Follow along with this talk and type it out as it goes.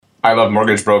I Love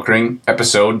Mortgage Brokering,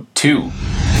 Episode 2.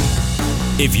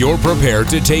 If you're prepared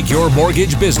to take your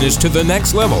mortgage business to the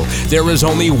next level, there is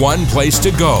only one place to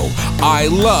go. I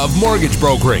Love Mortgage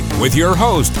Brokering with your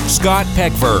host, Scott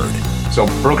Peckford. So,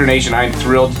 Broker Nation, I'm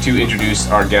thrilled to introduce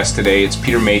our guest today. It's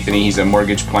Peter Matheny. He's a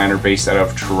mortgage planner based out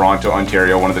of Toronto,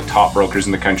 Ontario, one of the top brokers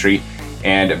in the country,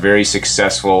 and a very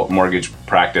successful mortgage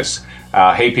practice.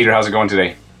 Hey, Peter, how's it going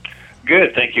today?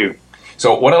 Good, thank you.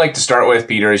 So what I'd like to start with,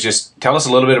 Peter, is just tell us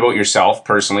a little bit about yourself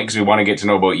personally, because we want to get to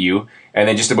know about you, and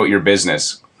then just about your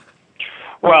business.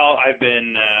 Well, I've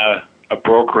been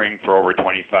brokering for over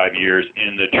 25 years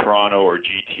in the Toronto or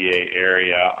GTA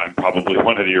area. I'm probably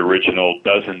one of the original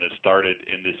dozen that started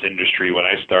in this industry when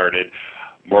I started.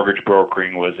 Mortgage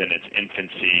brokering was in its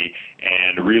infancy,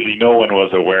 and really no one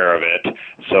was aware of it,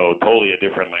 so totally a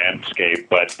different landscape.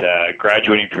 But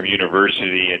graduating from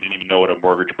university, I didn't even know what a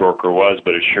mortgage broker was,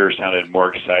 but it sure sounded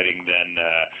more exciting than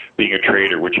being a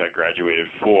trader, which I graduated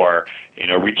for. You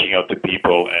know, reaching out to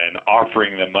people and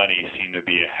offering them money seemed to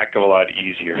be a heck of a lot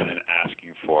easier than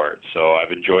asking for it, so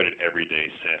I've enjoyed it every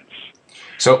day since.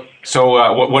 So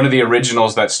one of the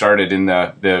originals that started in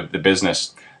the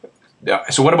business.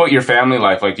 So what about your family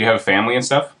life? Like, do you have a family and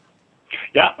stuff?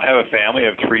 Yeah, I have a family.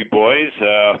 I have three boys,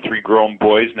 three grown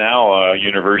boys now,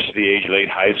 university age, late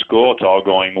high school. It's all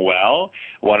going well.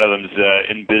 One of them's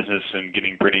in business and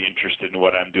getting pretty interested in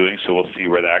what I'm doing, so we'll see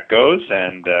where that goes.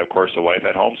 And, of course, a wife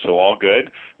at home, so all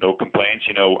good. No complaints.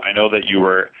 You know, I know that you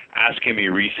were asking me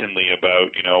recently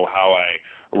about, you know, how I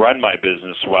run my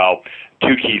business. Well,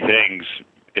 two key things,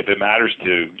 if it matters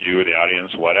to you or the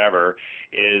audience, whatever,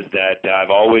 is that I've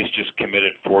always just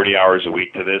committed 40 hours a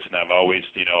week to this, and I've always,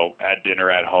 you know, had dinner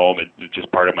at home. It's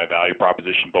just part of my value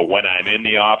proposition. But when I'm in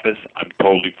the office, I'm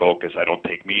totally focused. I don't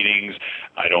take meetings.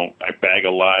 I bag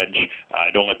a lunch.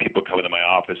 I don't let people come into my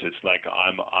office. It's like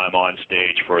I'm on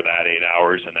stage for that 8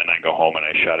 hours, and then I go home and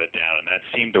I shut it down. And that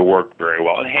seemed to work very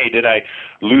well. And hey, did I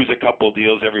lose a couple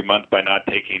deals every month by not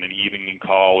taking an evening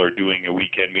call or doing a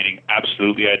weekend meeting?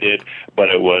 Absolutely I did, but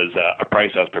it was a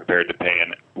price I was prepared to pay,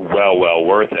 and well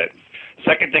worth it.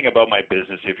 Second thing about my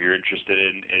business, if you're interested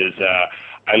in, is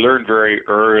I learned very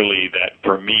early that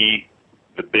for me,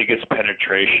 the biggest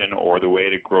penetration or the way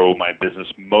to grow my business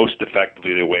most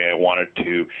effectively the way I wanted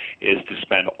to is to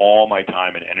spend all my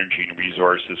time and energy and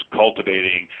resources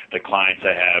cultivating the clients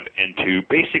I have and to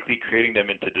basically creating them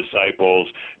into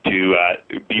disciples to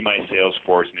be my sales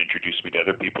force and introduce me to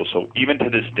other people. So even to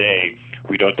this day,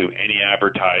 we don't do any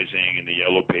advertising in the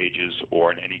yellow pages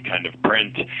or in any kind of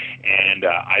print, and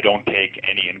I don't take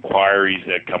any inquiries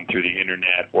that come through the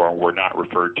internet or were not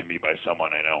referred to me by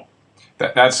someone I know.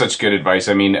 That's such good advice.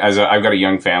 I mean, I've got a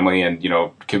young family, and, you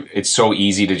know, it's so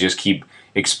easy to just keep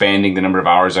expanding the number of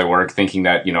hours I work, thinking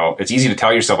that, you know, it's easy to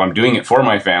tell yourself I'm doing it for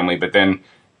my family, but then,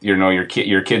 you know, your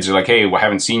kids are like, hey, well, I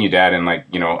haven't seen you, Dad, in like,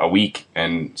 you know, a week.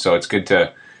 And so it's good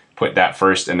to put that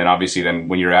first. And then obviously then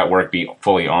when you're at work, be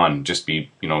fully on, just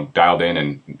be, you know, dialed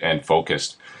in and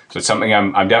focused. So it's something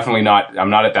I'm definitely not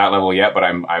at that level yet, but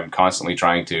I'm constantly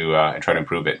trying to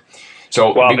improve it.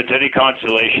 So, well, if it's any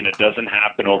consolation, it doesn't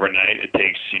happen overnight. It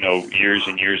takes, you know, years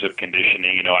and years of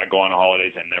conditioning. You know, I go on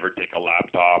holidays and never take a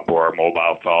laptop or a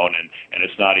mobile phone, and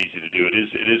it's not easy to do.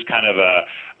 It is kind of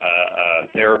a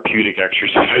therapeutic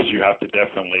exercise. You have to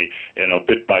definitely, you know,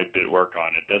 bit by bit work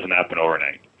on it. It doesn't happen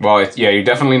overnight. Well, you're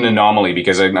definitely an anomaly,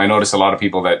 because I notice a lot of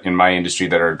people that in my industry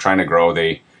that are trying to grow,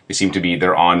 they seem to be,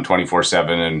 they're on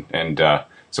 24/7, and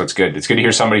so it's good. It's good to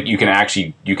hear somebody you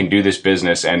can do this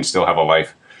business and still have a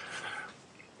life.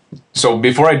 So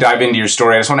before I dive into your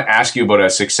story, I just want to ask you about a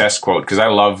success quote, because I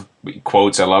love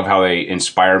quotes. I love how they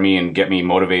inspire me and get me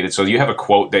motivated. So do you have a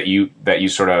quote that you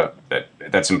sort of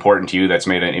that's important to you, that's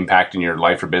made an impact in your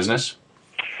life or business?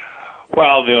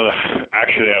 Well,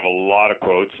 actually, I have a lot of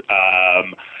quotes.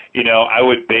 You know, I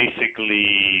would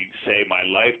basically say my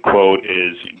life quote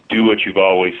is, do what you've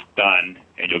always done,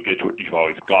 and you'll get what you've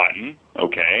always gotten,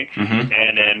 okay? Mm-hmm.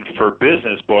 And then for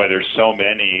business, boy, there's so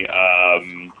many.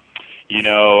 You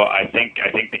know, I think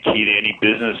the key to any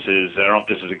business is, I don't know if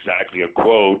this is exactly a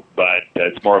quote, but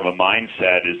it's more of a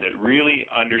mindset, is that really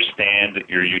understand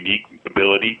your unique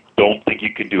ability. Don't think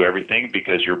you can do everything,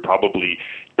 because you're probably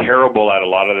terrible at a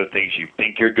lot of the things you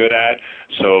think you're good at.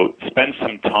 So spend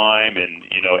some time in,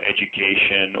 you know,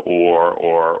 education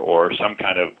or some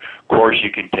kind of course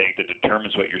you can take that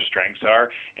determines what your strengths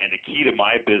are. And the key to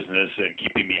my business and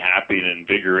keeping me happy and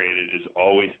invigorated is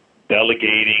always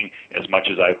delegating as much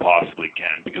as I possibly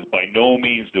can, because by no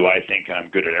means do I think I'm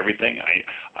good at everything.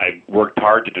 I worked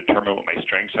hard to determine what my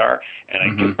strengths are, and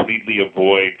I completely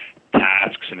avoid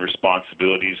tasks and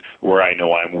responsibilities where I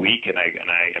know I'm weak, and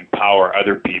I empower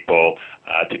other people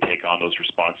to take on those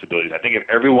responsibilities. I think if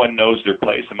everyone knows their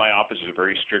place, in my office is a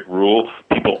very strict rule.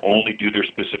 People only do their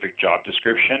specific job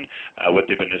description, what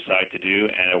they've been assigned to do,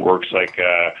 and it works like,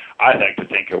 I like to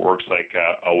think it works like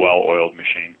a well-oiled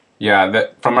machine. Yeah,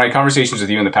 from my conversations with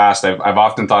you in the past, I've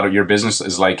often thought of your business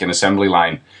as like an assembly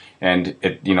line. And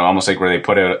it, almost like where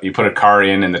you put a car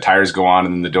in and the tires go on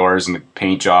and then the doors and the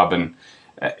paint job and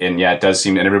yeah, it does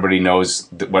seem, and everybody knows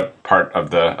what part of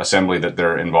the assembly that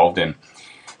they're involved in.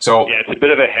 So yeah, it's a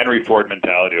bit of a Henry Ford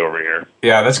mentality over here.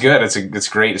 Yeah, that's good. It's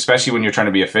great, especially when you're trying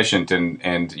to be efficient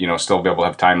and still be able to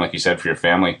have time, like you said, for your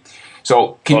family.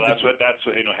 So that's what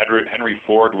Henry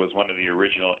Ford was one of the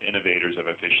original innovators of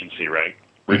efficiency, right?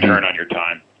 Return on your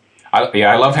time.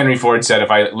 I love Henry Ford said,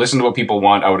 if I listened to what people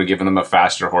want, I would have given them a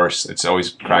faster horse. It's always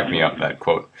cracked me up, that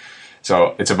quote.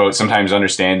 So it's about sometimes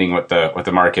understanding what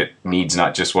the market needs,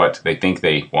 not just what they think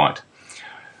they want.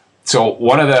 So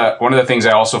one of the things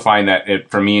I also find that,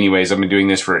 for me anyways, I've been doing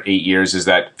this for 8 years, is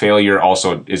that failure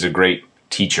also is a great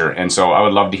teacher. And so I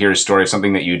would love to hear a story of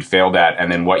something that you'd failed at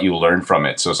and then what you learned from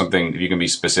it. So something, if you can be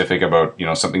specific about,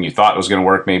 something you thought was going to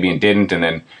work maybe and didn't, and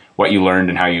then what you learned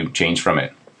and how you changed from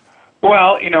it.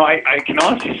 Well, I can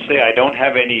honestly say I don't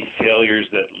have any failures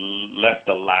that left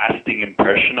a lasting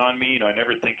impression on me. I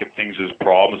never think of things as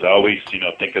problems. I always,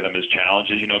 think of them as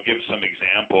challenges. Give some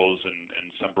examples,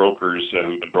 and some brokers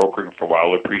who've been brokering for a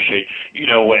while appreciate,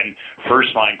 when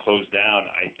First Line closed down,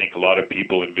 I think a lot of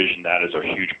people envisioned that as a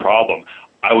huge problem.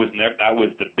 That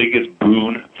was the biggest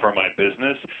boon for my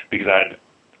business, because I had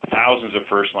thousands of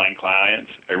first-line clients.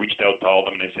 I reached out to all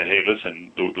of them and I said, hey,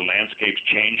 listen, the landscape's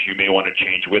changed. You may want to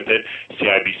change with it.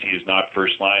 CIBC is not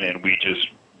first line, and we just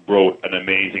wrote an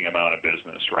amazing amount of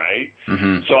business, right?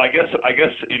 Mm-hmm. So I guess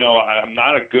I'm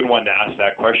not a good one to ask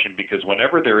that question, because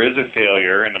whenever there is a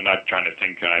failure, and I'm not trying to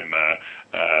think I'm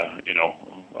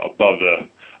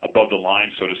above the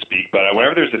line, so to speak, but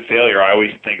whenever there's a failure, I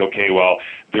always think, okay, well,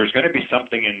 there's going to be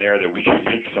something in there that we can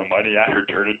make some money at or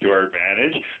turn it to our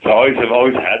advantage. So I've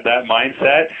always had that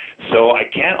mindset. So I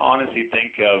can't honestly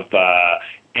think of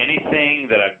anything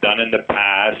that I've done in the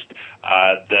past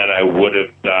that I would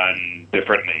have done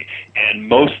differently. And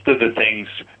most of the things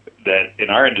that, in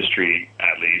our industry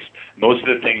at least, most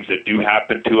of the things that do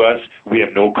happen to us, we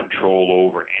have no control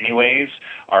over anyways.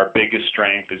 Our biggest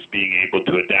strength is being able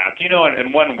to adapt.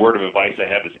 And one word of advice I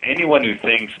have is, anyone who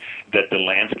thinks that the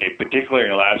landscape, particularly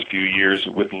in the last few years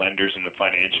with lenders in the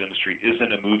financial industry,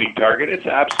 isn't a moving target, it's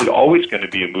absolutely always going to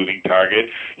be a moving target.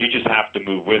 You just have to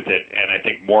move with it. And I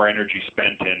think more energy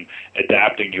spent in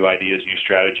adapting new ideas, new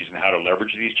strategies, and how to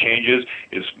leverage these changes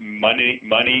is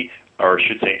money, or I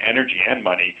should say energy and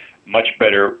money, much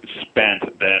better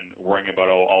spent than worrying about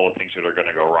all the things that are going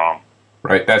to go wrong.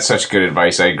 Right. That's such good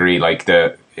advice. I agree. Like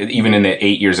even in the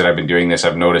 8 years that I've been doing this,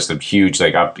 I've noticed a huge,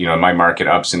 up, my market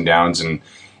ups and downs,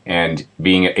 and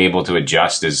being able to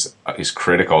adjust is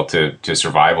critical to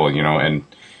survival, and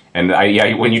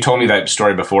when you told me that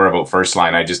story before about First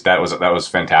Line, that was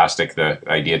fantastic. The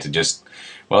idea to just,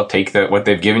 take what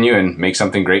they've given you and make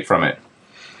something great from it.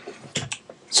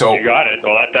 So you got it.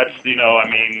 Well, that's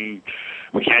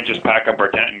we can't just pack up our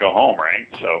tent and go home, right?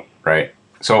 So right.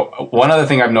 So one other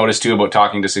thing I've noticed too about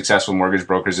talking to successful mortgage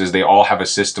brokers is they all have a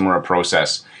system or a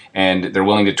process, and they're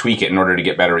willing to tweak it in order to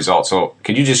get better results. So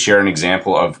could you just share an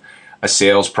example of a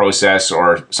sales process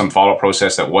or some follow-up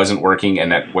process that wasn't working,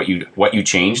 and that what you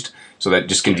changed, so that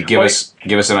just can give us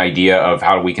an idea of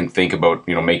how we can think about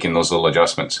making those little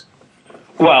adjustments?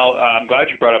 Well, I'm glad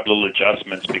you brought up little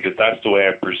adjustments, because that's the way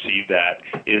I perceive that,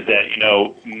 is that,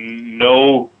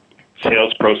 no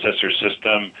sales process or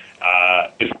system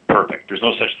is perfect. There's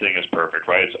no such thing as perfect,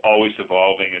 right? It's always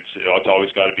evolving. It's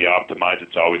always got to be optimized.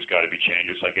 It's always got to be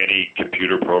changed. It's like any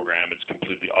computer program. It's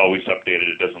completely always updated.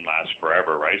 It doesn't last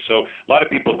forever, right? So a lot of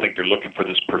people think they're looking for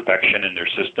this perfection in their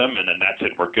system, and then that's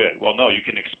it, we're good. Well, no, you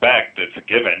can expect, it's a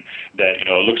given, that it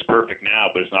looks perfect now,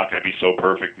 but it's not going to be so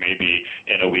perfect maybe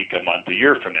in a week, a month, a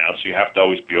year from now. So you have to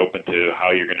always be open to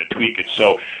how you're going to tweak it.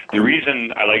 So the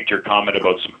reason I liked your comment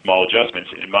about small adjustments,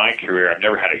 in my career, I've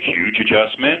never had a huge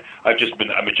adjustment.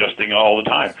 I'm adjusting all the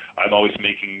time. I'm always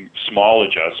making small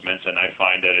adjustments, and I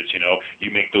find that it's,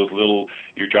 you make those little,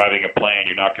 you're driving a plane,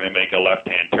 you're not going to make a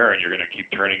left-hand turn, you're going to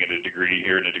keep turning it a degree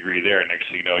here and a degree there, and next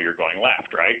thing you know, you're going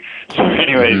left, right? So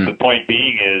anyways, The point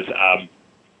being is,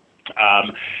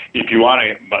 if you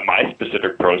want my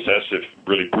specific process, if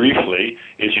really briefly,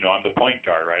 is, I'm the point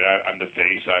guard, right? I'm the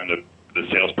face, I'm the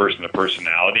salesperson, the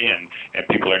personality, and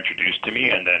people are introduced to me,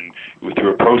 and then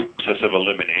through a process of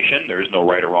elimination, there is no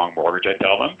right or wrong mortgage, I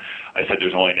tell them. I said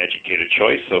there's only an educated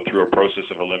choice. So through a process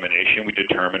of elimination, we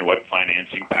determine what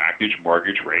financing package,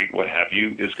 mortgage rate, what have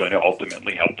you, is going to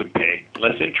ultimately help them pay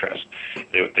less interest.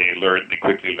 They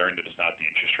quickly learn that it's not the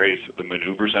interest rates, the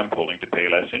maneuvers I'm pulling to pay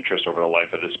less interest over the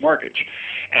life of this mortgage.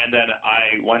 And then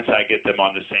once I get them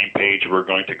on the same page, we're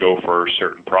going to go for a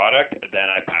certain product, then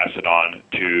I pass it on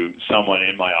to someone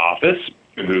in my office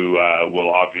who will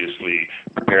obviously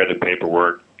prepare the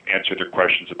paperwork, answer their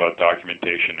questions about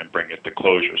documentation, and bring it to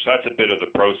closure. So that's a bit of the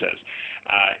process.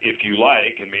 If you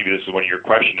like, and maybe this is one of your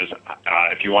questions,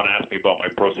 if you want to ask me about my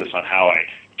process on how I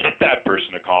get that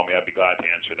person to call me, I'd be glad to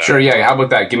answer that. Sure, yeah. How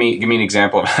about that? Give me an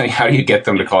example of how do you get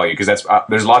them to call you? Because that's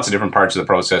there's lots of different parts of the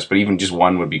process, but even just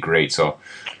one would be great. So.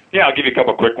 Yeah, I'll give you a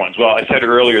couple of quick ones. Well, I said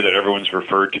earlier that everyone's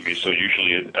referred to me, so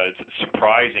usually it's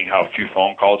surprising how few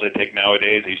phone calls I take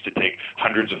nowadays. I used to take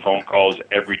hundreds of phone calls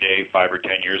every day 5 or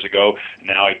 10 years ago.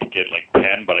 Now I get like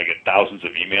 10, but I get thousands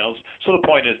of emails. So the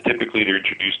point is typically they're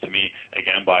introduced to me,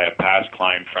 again, by a past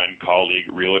client, friend,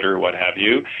 colleague, realtor, what have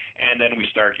you, and then we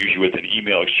start usually with an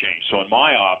email exchange. So in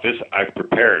my office, I've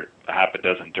prepared a half a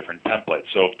dozen different templates.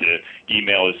 So if the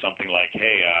email is something like,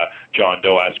 hey, John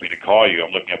Doe asked me to call you,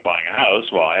 I'm looking at buying a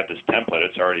house, well, I have this template,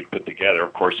 it's already put together.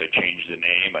 Of course, I change the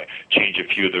name, I change a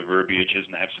few of the verbiages,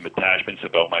 and I have some attachments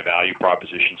about my value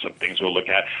proposition, some things we'll look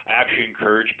at. I actually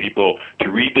encourage people to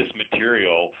read this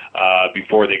material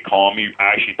before they call me. I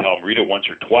actually tell them read it once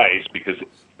or twice, because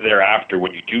thereafter,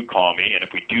 when you do call me, and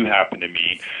if we do happen to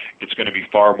meet, it's going to be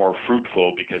far more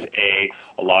fruitful because A,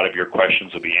 a lot of your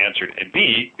questions will be answered, and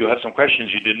B, you'll have some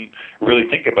questions you didn't really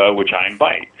think about, which I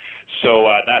invite. So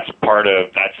that's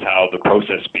how the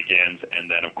process begins,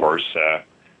 and then, of course,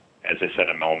 as I said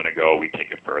a moment ago, we take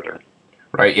it further.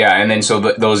 Right, yeah, and then so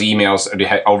those emails,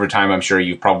 over time, I'm sure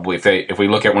you probably, if we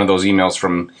look at one of those emails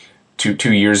from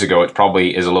 2 years ago, it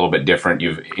probably is a little bit different.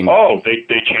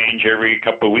 They change every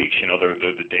couple of weeks. You know,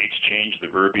 the dates change, the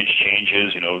verbiage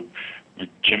changes. You know,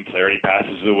 Jim Flaherty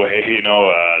passes away. You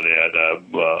know,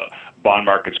 the bond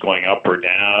market's going up or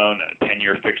down.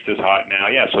 10-year fixed is hot now.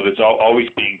 Yeah, so it's always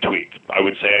being tweaked. I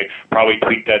would say probably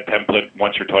tweak that template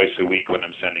once or twice a week when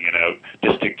I'm sending it out,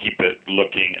 just to keep it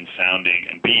looking and sounding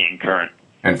and being current.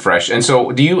 And fresh. And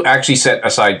so do you actually set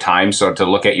aside time to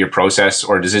look at your process,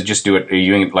 or does it just do it, are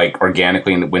you doing it like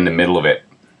organically in the middle of it?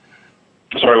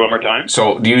 Sorry, one more time?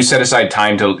 So do you set aside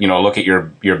time to, look at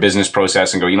your business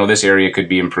process and go, this area could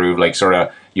be improved, like sort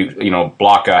of,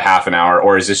 block a half an hour,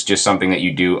 or is this just something that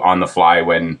you do on the fly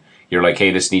when you're like, hey,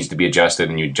 this needs to be adjusted,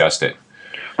 and you adjust it?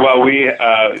 Well, we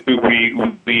as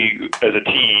a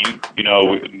team,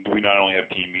 we not only have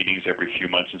team meetings every few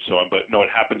months and so on, but no, it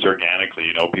happens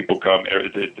organically. People come,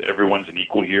 everyone's an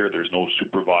equal here. There's no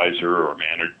supervisor or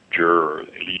manager or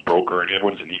lead broker, and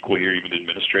everyone's an equal here, even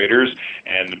administrators.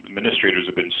 And administrators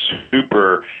have been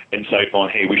super insightful on,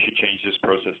 hey, we should change this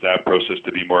process, that process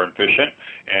to be more efficient.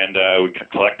 And we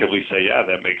collectively say, yeah,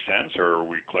 that makes sense, or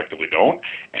we collectively don't.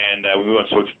 And we move on.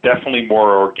 So it's definitely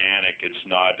more organic. It's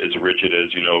not as rigid as,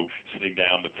 sitting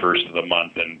down the first of the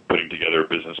month and putting together a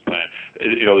business plan.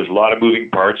 There's a lot of moving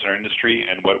parts in our industry,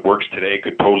 and what works today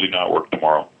could totally not work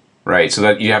tomorrow. Right. So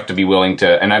that you have to be willing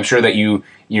to, and I'm sure that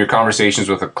your conversations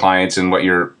with the clients and what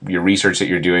your research that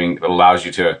you're doing allows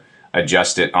you to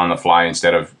adjust it on the fly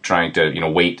instead of trying to,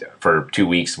 wait for 2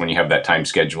 weeks when you have that time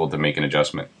scheduled to make an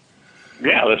adjustment.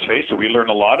 Yeah, let's face it, we learn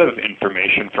a lot of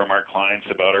information from our clients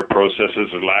about our processes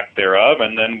or lack thereof,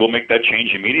 and then we'll make that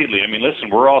change immediately. I mean,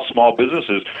 listen, we're all small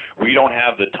businesses. We don't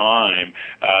have the time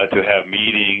to have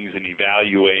meetings and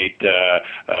evaluate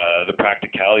the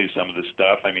practicality of some of this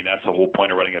stuff. I mean, that's the whole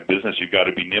point of running a business. You've got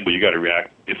to be nimble. You've got to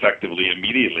react effectively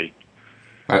immediately.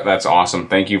 That's awesome.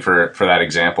 Thank you for that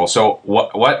example. So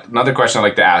what another question I'd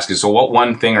like to ask is, so what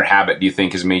one thing or habit do you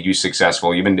think has made you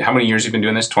successful? How many years you've been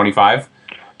doing this? 25?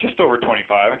 Just over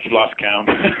 25. I actually lost count.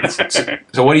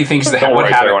 So what do you think is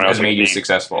what habit has made you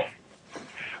successful?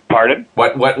 Pardon?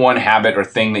 What one habit or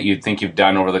thing that you think you've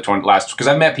done over the last, because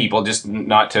I've met people just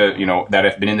not to, that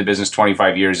have been in the business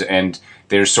 25 years and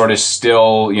they're sort of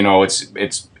still,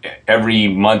 it's every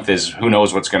month is who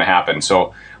knows what's going to happen.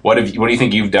 So what do you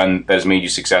think you've done that has made you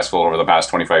successful over the past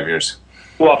 25 years?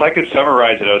 Well, if I could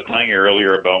summarize it, I was telling you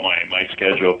earlier about my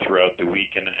schedule throughout the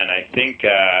week, and I think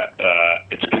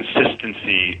it's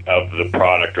consistency of the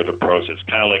product or the process.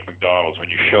 Kind of like McDonald's.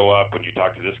 When you show up, when you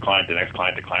talk to this client, the next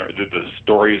client, the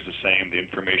story is the same, the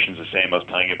information is the same. I was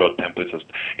telling you about templates.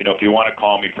 If you want to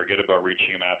call me, forget about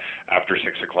reaching them out after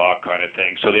 6 o'clock kind of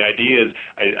thing. So the idea is,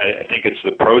 I think it's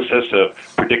the process of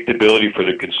predictability for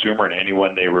the consumer and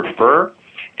anyone they refer.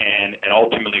 And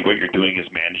ultimately what you're doing is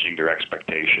managing their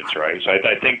expectations, right? So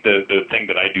I think the thing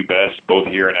that I do do best, both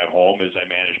here and at home, is I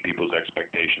manage people's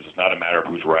expectations. It's not a matter of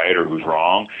who's right or who's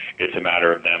wrong. It's a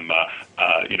matter of them,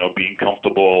 being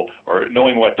comfortable or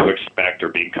knowing what to expect or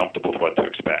being comfortable with what to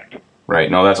expect. Right.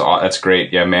 No, that's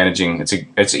great. Yeah, managing it's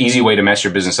an easy way to mess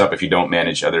your business up if you don't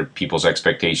manage other people's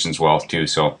expectations well too.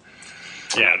 So.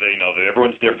 Yeah,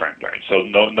 everyone's different, right? So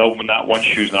not one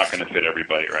shoe's not going to fit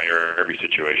everybody, right, or every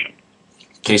situation.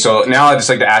 Okay, so now I'd just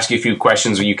like to ask you a few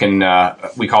questions where you can I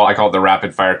call it the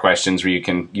rapid fire questions, where you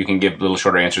can give little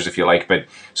shorter answers if you like. But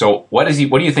so what do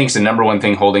you think is the number one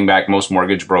thing holding back most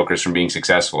mortgage brokers from being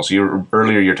successful? So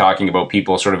earlier you're talking about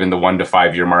people sort of in the 1 to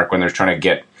 5 year mark when they're trying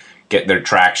to get their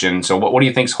traction. So what do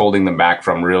you think is holding them back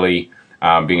from really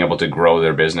being able to grow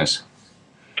their business?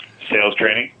 Sales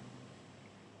training.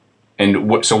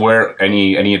 And so where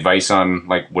any advice on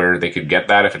like where they could get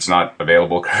that if it's not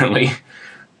available currently?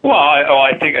 Well,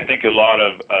 I think a lot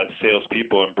of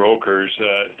salespeople and brokers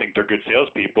think they're good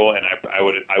salespeople, and I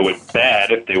would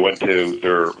bet if they went to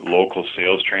their local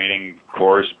sales training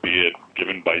course, be it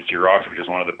given by Xerox, which is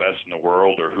one of the best in the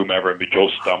world, or whomever, it'd be Joe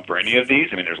Stump or any of these.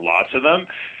 I mean, there's lots of them.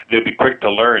 They'd be quick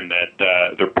to learn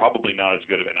that they're probably not as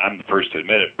good of, and I'm the first to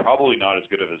admit it, probably not as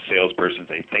good of a salesperson as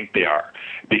they think they are,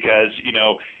 because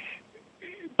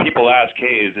people ask,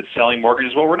 hey, is it selling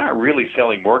mortgages? Well, we're not really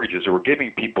selling mortgages, or we're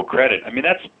giving people credit. I mean,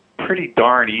 that's pretty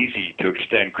darn easy to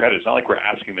extend credit. It's not like we're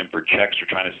asking them for checks or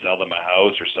trying to sell them a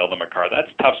house or sell them a car.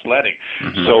 That's tough sledding.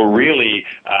 Mm-hmm. So really,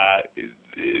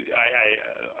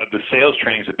 the sales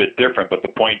training is a bit different, but the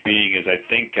point being is I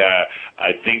think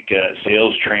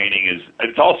sales training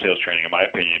it's all sales training in my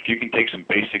opinion. If you can take some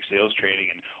basic sales training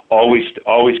and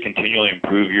always continually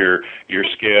improve your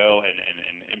skill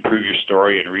and improve your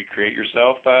story and recreate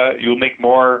yourself, you'll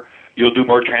do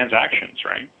more transactions,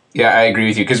 right? Yeah, I agree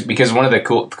with you because one of the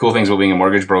cool things about being a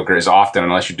mortgage broker is often,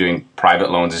 unless you're doing private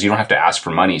loans, is you don't have to ask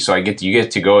for money. So you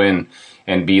get to go in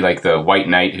and be like the white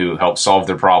knight who helps solve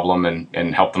their problem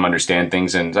and help them understand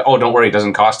things. And don't worry, it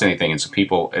doesn't cost anything. And so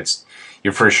people,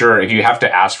 you're for sure, if you have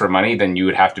to ask for money, then you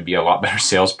would have to be a lot better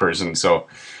salesperson. So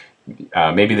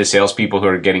maybe the salespeople who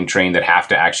are getting trained that have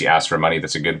to actually ask for money,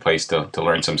 that's a good place to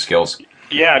learn some skills.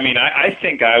 Yeah, I mean, I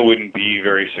think I wouldn't be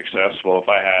very successful if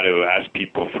I had to ask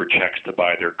people for checks to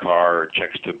buy their car or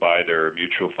checks to buy their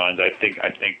mutual funds. I think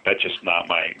that's just not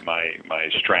my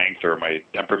strength or my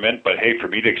temperament. But hey, for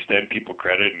me to extend people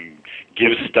credit and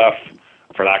give stuff,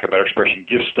 for lack of a better expression,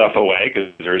 give stuff away,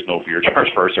 because there is no fear charge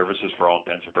for our services for all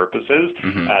intents and purposes,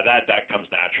 mm-hmm. That comes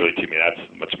naturally to me. That's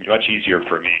much easier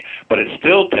for me. But it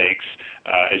still takes,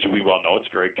 as we well know, it's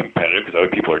very competitive because other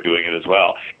people are doing it as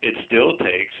well. It still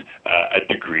takes a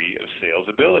degree of sales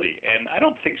ability. And I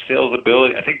don't think sales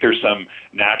ability, I think there's some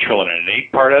natural and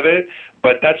innate part of it,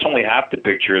 but that's only half the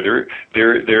picture.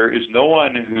 There is no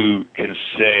one who can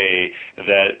say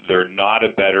that they're not a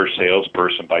better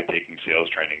salesperson by taking sales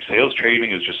training. Sales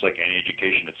training is just like any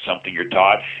education. It's something you're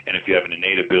taught, and if you have an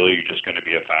innate ability, you're just going to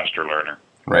be a faster learner.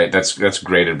 Right. That's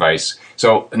great advice.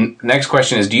 So next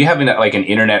question is, do you have an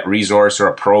internet resource or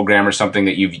a program or something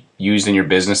that you've used in your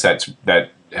business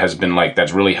that has been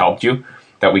that's really helped you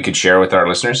that we could share with our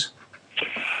listeners?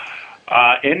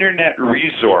 Internet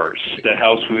resource that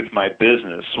helps with my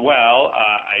business. Well,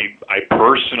 I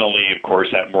personally, of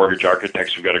course, at Mortgage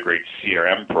Architects, we've got a great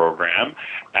CRM program.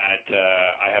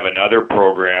 I have another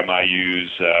program I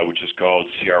use, which is called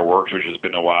CR Works, which has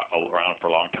been around for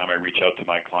a long time. I reach out to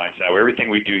my clients now. Everything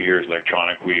we do here is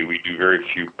electronic. We do very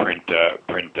few print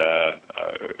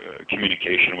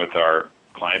communication with our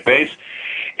client base.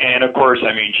 And of course,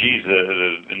 I mean, geez,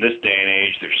 in this day and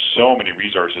age, there's so many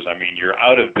resources. I mean, you're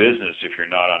out of business if you're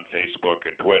not on Facebook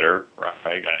and Twitter,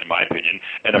 right? In my opinion.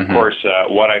 And of mm-hmm. course,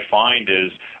 what I find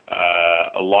is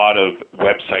a lot of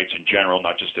websites in general,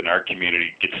 not just in our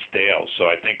community, get stale. So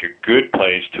I think a good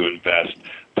place to invest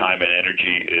time and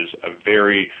energy is a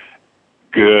very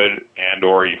good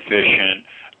and/or efficient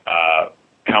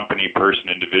company, person,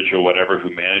 individual, whatever, who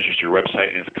manages your website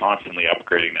and is constantly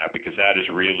upgrading that, because that is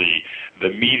really the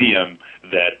medium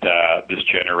that this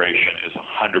generation is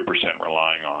 100%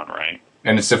 relying on, right?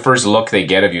 And it's the first look they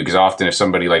get of you, because often if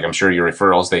somebody, I'm sure your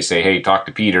referrals, they say, hey, talk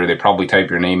to Peter, they probably type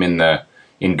your name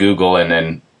in Google and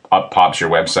then up pops your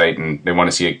website and they want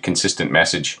to see a consistent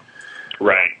message.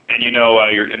 Right. And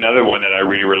another one that I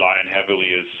really rely on heavily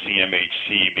is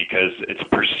CMHC, because it's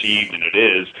perceived, and it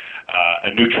is,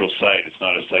 a neutral site. It's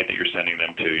not a site that you're sending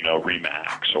them to,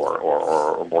 RE/MAX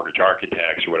or Mortgage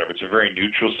Architects or whatever. It's a very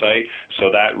neutral site,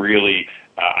 so that really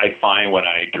I find when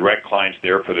I direct clients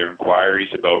there for their inquiries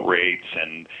about rates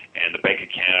and the Bank of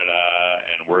Canada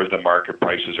and where the market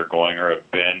prices are going or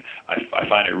have been, I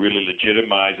find it really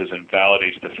legitimizes and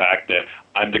validates the fact that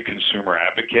I'm the consumer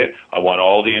advocate. I want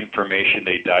all the information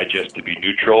they digest to be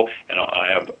neutral, and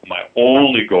I have my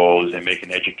only goal is to make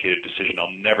an educated decision.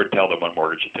 I'll never tell them what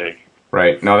mortgage to take.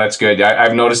 Right. No, that's good.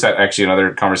 I've noticed that actually in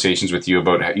other conversations with you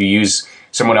about how you use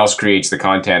someone else creates the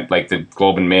content like the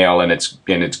Globe and Mail and it's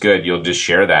good. You'll just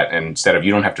share that, and instead of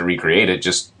you don't have to recreate it,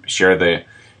 just share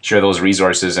those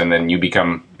resources, and then you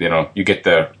become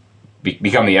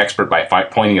become the expert by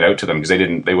pointing it out to them because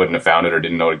they wouldn't have found it or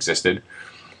didn't know it existed.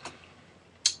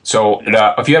 So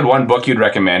if you had one book you'd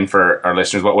recommend for our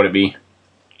listeners, what would it be?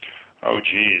 Oh,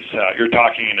 geez. You're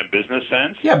talking in a business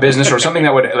sense? Yeah, business or something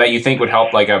that you think would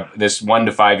help, like this 1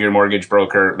 to 5 year mortgage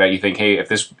broker that you think, hey,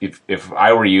 if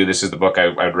I were you, this is the book I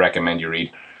would recommend you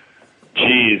read.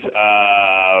 Geez.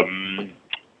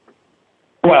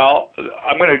 Well,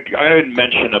 I'm going to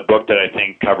mention a book that I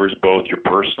think covers both your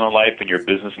personal life and your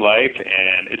business life,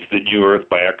 and it's The New Earth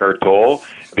by Eckhart Tolle,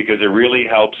 because it really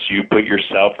helps you put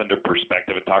yourself into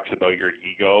perspective. It talks about your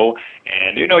ego,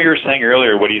 and you were saying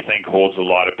earlier, what do you think holds a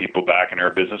lot of people back in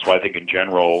our business? Well, I think in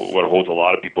general, what holds a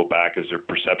lot of people back is their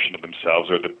perception of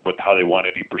themselves or how they want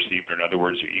to be perceived, or in other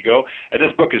words, your ego. And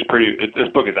this book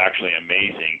is actually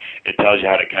amazing. It tells you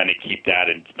how to kind of keep that,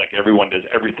 and like everyone does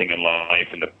everything in life,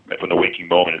 and from the waking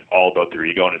moment is all about their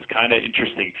ego, and it's kind of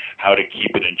interesting how to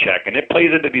keep it in check. And it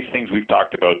plays into these things we've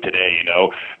talked about today.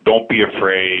 Don't be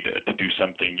afraid to do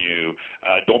something new.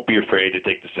 Don't be afraid to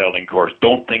take the selling course.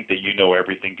 Don't think that you know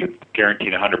everything.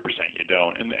 Guaranteed 100% you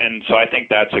don't. And so I think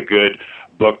that's a good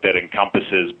book that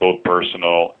encompasses both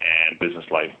personal and business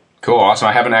life. Cool, awesome.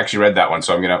 I haven't actually read that one,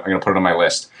 so I'm gonna put it on my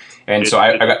list. And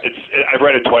I've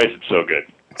read it twice. It's so good.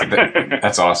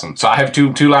 That's awesome. So I have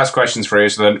two last questions for you.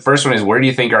 So the first one is, where do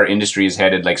you think our industry is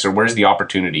headed? So where's the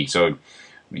opportunity? So,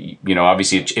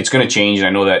 obviously it's going to change, and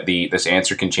I know that this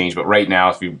answer can change, but right now,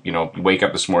 if you wake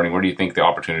up this morning, where do you think the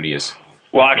opportunity is?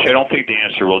 Well, actually, I don't think the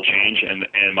answer will change, and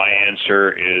my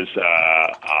answer is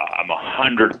I'm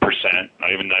 100%,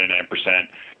 not even 99%,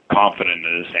 confident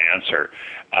in this answer.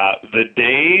 The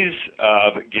days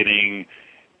of getting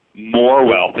more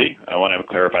wealthy, I want to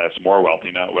clarify that's more wealthy,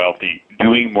 not wealthy,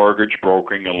 doing mortgage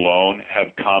brokering alone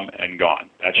have come and gone.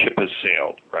 That ship has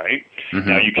sailed, right? Mm-hmm.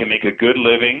 Now you can make a good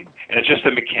living, and it's just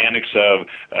the mechanics of,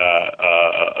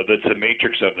 that's the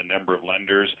matrix of the number of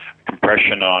lenders,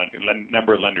 compression on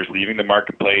number of lenders leaving the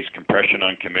marketplace, compression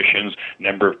on commissions,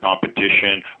 number of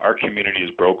competition. Our community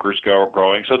as brokers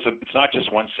growing. So it's not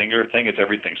just one singular thing, it's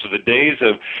everything. So the days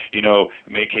of,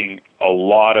 making a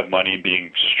lot of money, being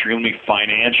extremely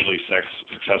financially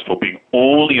successful, being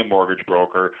only a mortgage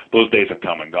broker, those days have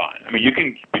come and gone. I mean, you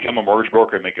can become a mortgage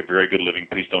broker and make a very good living,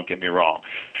 please don't get me wrong.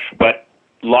 But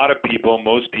a lot of people,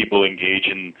 most people engage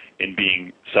in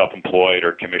being self-employed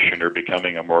or commissioned or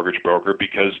becoming a mortgage broker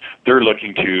because they're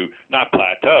looking to not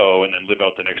plateau and then live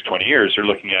out the next 20 years. They're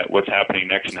looking at what's happening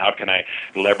next and how can I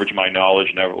leverage my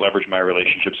knowledge and leverage my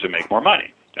relationships to make more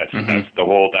money. That's the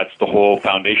whole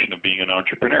foundation of being an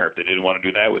entrepreneur. If they didn't want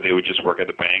to do that, they would just work at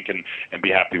the bank and be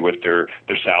happy with their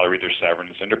salary, their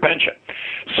severance, and their pension.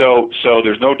 So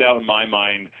there's no doubt in my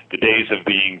mind the days of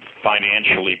being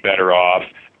financially better off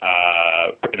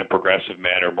in a progressive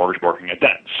manner, mortgage broking are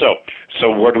done. So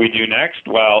what do we do next?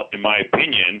 Well, in my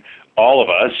opinion, all of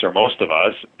us, or most of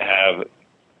us, have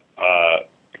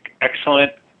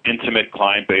excellent intimate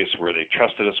client base where they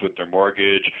trusted us with their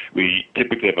mortgage. We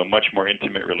typically have a much more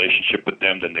intimate relationship with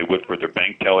them than they would with their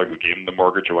bank teller who gave them the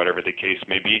mortgage or whatever the case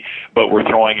may be, but we're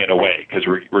throwing it away because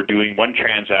we're doing one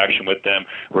transaction with them.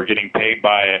 We're getting paid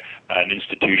by an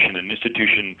institution. An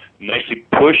institution nicely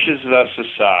pushes us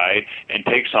aside and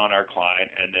takes on our client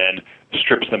and then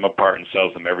strips them apart and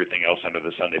sells them everything else under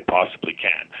the sun they possibly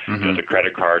can. Mm-hmm. The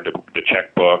credit card, the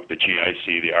checkbook, the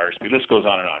GIC, the RSP, the list goes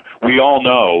on and on. We all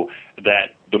know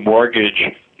that the mortgage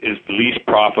is the least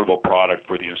profitable product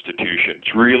for the institution.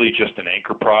 It's really just an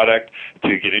anchor product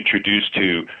to get introduced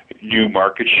to new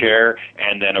market share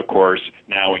and then, of course,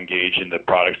 now engage in the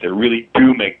products that really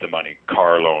do make the money.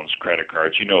 Car loans, credit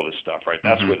cards, you know this stuff, right?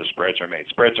 That's where the spreads are made.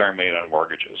 Spreads aren't made on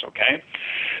mortgages, okay?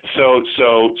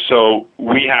 So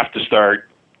we have to start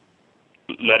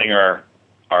letting our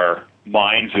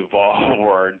minds evolve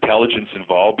or our intelligence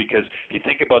evolve, because if you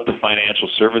think about the financial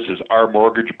services, our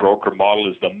mortgage broker model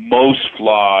is the most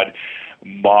flawed,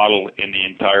 model in the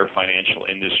entire financial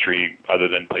industry, other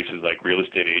than places like real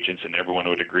estate agents, and everyone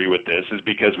would agree with this, is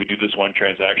because we do this one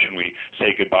transaction, we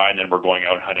say goodbye, and then we're going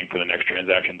out hunting for the next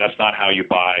transaction. That's not how you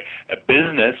buy a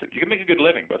business. You can make a good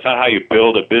living, but it's not how you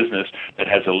build a business that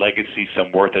has a legacy,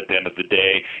 some worth at the end of the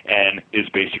day, and is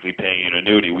basically paying you an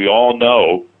annuity. We all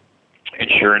know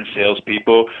insurance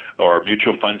salespeople or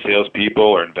mutual fund salespeople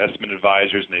or investment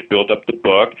advisors, and they build up the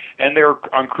book, and they're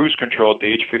on cruise control at the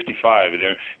age 55.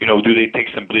 They're, do they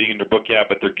take some bleeding in their book? Yeah,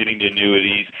 but they're getting the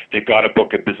annuities. They've got a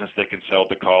book of business they can sell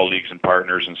to colleagues and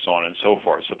partners and so on and so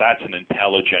forth. So that's an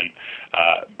intelligent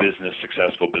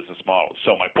successful business model.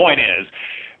 So my point is,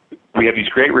 we have these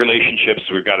great relationships.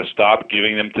 So we've got to stop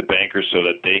giving them to bankers so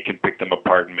that they can pick them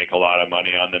apart and make a lot of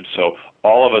money on them. So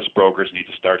all of us brokers need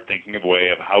to start thinking of a way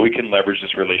of how we can leverage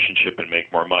this relationship and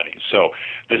make more money. So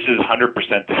this is 100%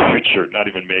 the future, not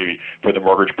even maybe, for the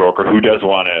mortgage broker who does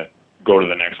want to go to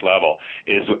the next level,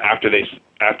 is after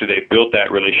they build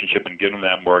that relationship and give them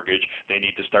that mortgage, they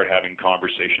need to start having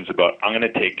conversations about, I'm going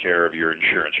to take care of your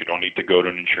insurance. You don't need to go to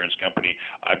an insurance company.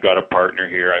 I've got a partner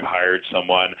here. I've hired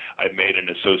someone. I've made an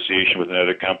association with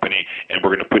another company, and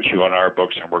we're going to put you on our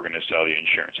books, and we're going to sell the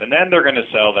insurance. And then they're going to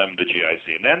sell them the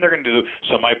GIC. And then they're going to do,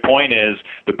 so my point is,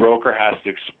 the broker has to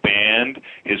expand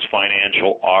his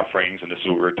financial offerings, and this is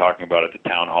what we were talking about at the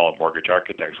Town Hall of Mortgage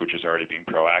Architects, which is already being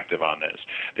proactive on this.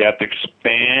 They have to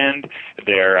expand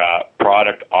their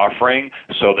product offering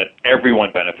so that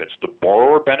everyone benefits. The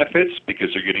borrower benefits because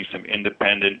they're getting some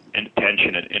independent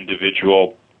attention and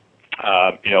individual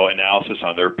analysis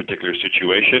on their particular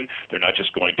situation. They're not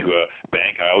just going to a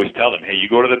bank. I always tell them, hey, you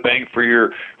go to the bank for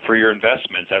your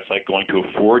investments. That's like going to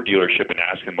a Ford dealership and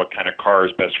asking what kind of car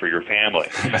is best for your family.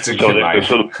 That's a good line.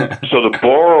 So the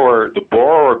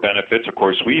borrower benefits. Of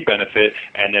course, we benefit,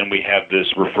 and then we have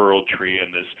this referral tree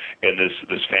and this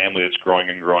family that's growing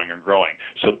and growing and growing.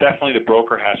 So definitely, the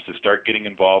broker has to start getting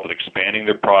involved with expanding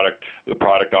the product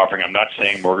offering. I'm not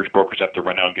saying mortgage brokers have to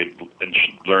run out and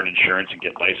learn insurance and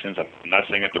get licensed. I'm not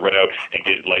saying they have to run out and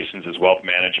get licensed as wealth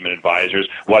management advisors.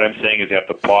 What I'm saying is they have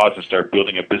to pause and start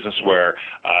building a business where,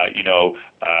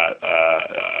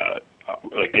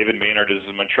 like David Maynard is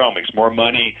in Montreal, makes more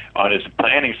money on his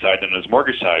planning side than on his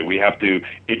mortgage side. We have to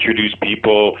introduce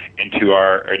people into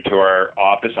our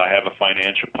office. I have a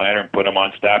financial planner and put them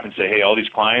on staff and say, hey, all these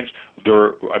clients,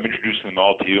 I'm introducing them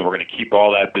all to you, and we're going to keep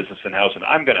all that business in-house, and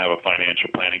I'm going to have a financial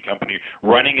planning company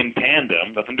running in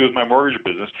tandem, nothing to do with my mortgage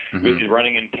business,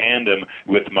 running in tandem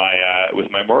with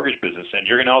my mortgage business. And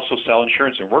you're going to also sell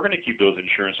insurance, and we're going to keep those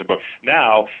insurance in book.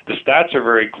 Now, the stats are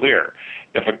very clear.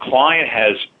 If a client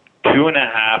has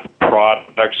 2.5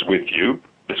 products with you,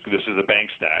 this is a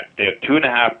bank stat. They have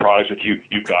 2.5 products with you.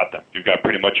 You've got them. You've got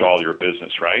pretty much all your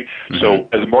business, right? Mm-hmm. So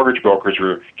as mortgage brokers,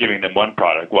 we're giving them one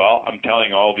product. Well, I'm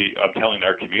telling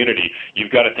our community,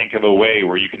 you've got to think of a way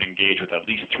where you can engage with at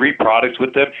least 3 products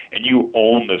with them, and you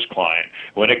own this client.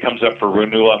 When it comes up for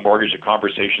renewal on mortgage, the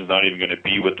conversation is not even going to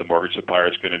be with the mortgage supplier.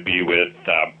 It's going to be with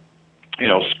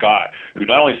Scott, who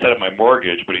not only set up my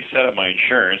mortgage, but he set up my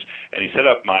insurance, and he set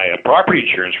up my property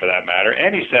insurance for that matter,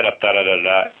 and he set up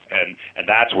and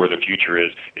that's where the future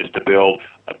is to build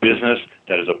a business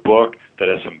that is a book, that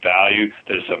has some value,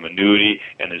 that has some annuity,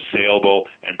 and is saleable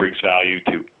and brings value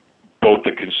to both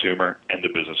the consumer and the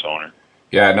business owner.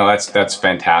 Yeah, no, that's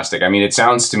fantastic. I mean, it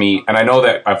sounds to me, and I know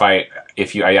that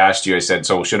if I asked you, I said,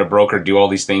 so should a broker do all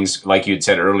these things like you had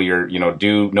said earlier?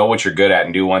 Know what you're good at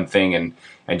and do one thing, and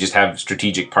just have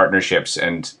strategic partnerships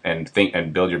and think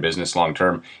and build your business long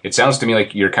term. It sounds to me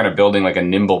like you're kind of building like a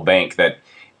nimble bank that,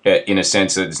 in a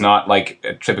sense, it's not like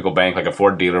a typical bank like a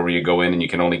Ford dealer where you go in and you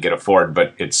can only get a Ford,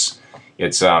 but it's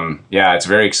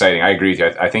very exciting. I agree with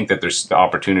you. I think that the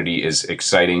opportunity is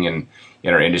exciting in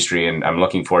our industry, and I'm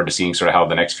looking forward to seeing sort of how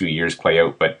the next few years play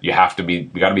out. But we got to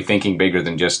be thinking bigger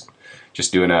than just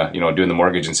doing doing the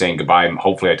mortgage and saying goodbye.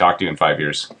 Hopefully I talk to you in 5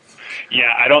 years.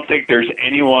 Yeah, I don't think there's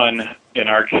anyone in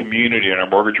our community, in our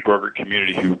mortgage broker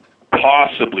community, who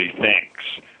possibly thinks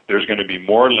there's going to be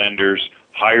more lenders,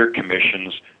 higher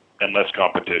commissions, and less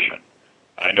competition.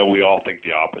 I know we all think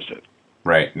the opposite.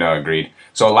 Right. No, agreed.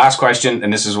 So last question,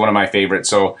 and this is one of my favorites.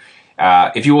 So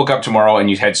if you woke up tomorrow and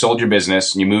you had sold your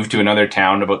business and you moved to another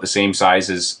town about the same size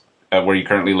as where you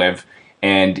currently live,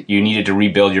 and you needed to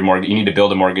rebuild your mortgage, you need to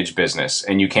build a mortgage business,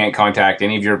 and you can't contact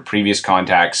any of your previous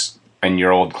contacts and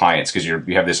your old clients because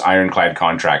you have this ironclad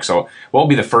contract. So what would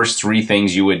be the first 3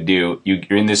 things you would do?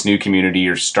 You're in this new community,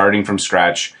 you're starting from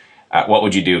scratch. What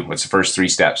would you do? What's the first 3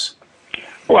 steps?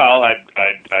 Well,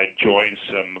 I'd join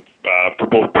some, for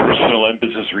both personal and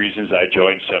business reasons, I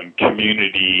joined some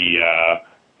community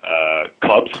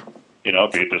clubs. be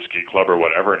at the ski club or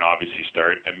whatever, and obviously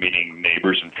start meeting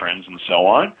neighbors and friends and so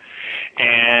on.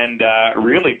 And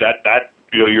really, that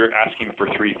you're asking for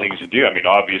three things to do. I mean,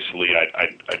 obviously,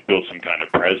 I'd build some kind of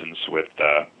presence with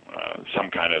some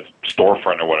kind of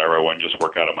storefront or whatever. I wouldn't just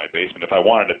work out of my basement. If I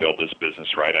wanted to build this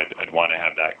business right, I'd want to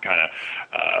have that kind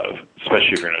of,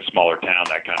 especially if you're in a smaller town,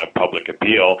 that kind of public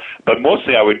appeal. But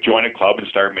mostly, I would join a club and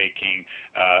start making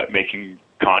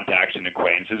contacts and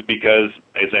acquaintances, because,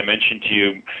 as I mentioned to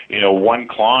you, one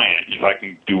client, if I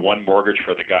can do one mortgage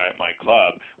for the guy at my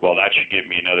club, well, that should give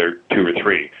me another 2 or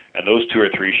 3. And those 2 or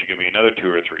 3 should give me another 2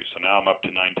 or 3. So now I'm up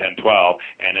to 9, 10, 12.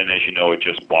 And then, as you know, it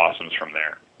just blossoms from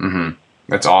there. Mm-hmm.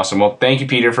 That's awesome. Well, thank you,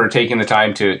 Peter, for taking the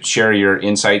time to share your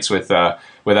insights with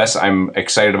us. I'm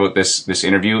excited about this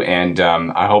interview, and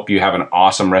I hope you have an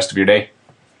awesome rest of your day.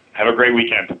 Have a great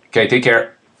weekend. Okay, take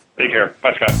care. Take care.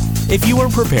 Bye, Scott. If you are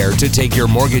prepared to take your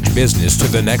mortgage business to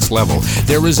the next level,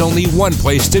 there is only one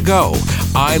place to go.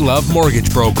 I Love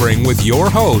Mortgage Brokering with your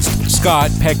host,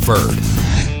 Scott Peckford.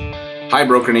 Hi,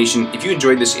 Broker Nation. If you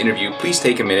enjoyed this interview, please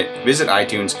take a minute, visit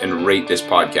iTunes, and rate this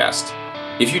podcast.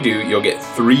 If you do, you'll get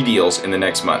 3 deals in the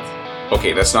next month.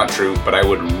 Okay, that's not true, but I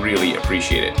would really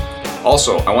appreciate it.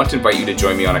 Also, I want to invite you to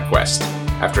join me on a quest.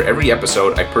 After every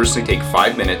episode, I personally take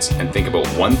 5 minutes and think about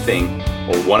one thing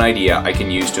or one idea I can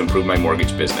use to improve my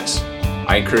mortgage business.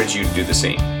 I encourage you to do the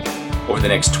same. Over the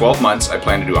next 12 months, I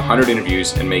plan to do 100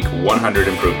 interviews and make 100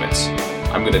 improvements.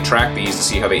 I'm going to track these to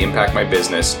see how they impact my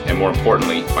business and, more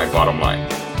importantly, my bottom line.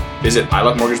 Visit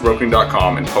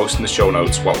ilovemortgagebrokering.com and post in the show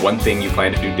notes what one thing you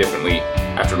plan to do differently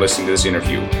after listening to this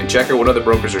interview, and check out what other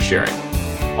brokers are sharing.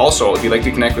 Also, if you'd like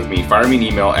to connect with me, fire me an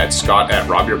email at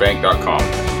scott@robyourbank.com.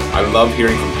 I love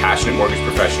hearing from passionate mortgage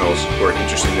professionals who are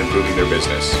interested in improving their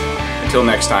business. Until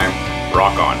next time,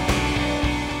 rock on.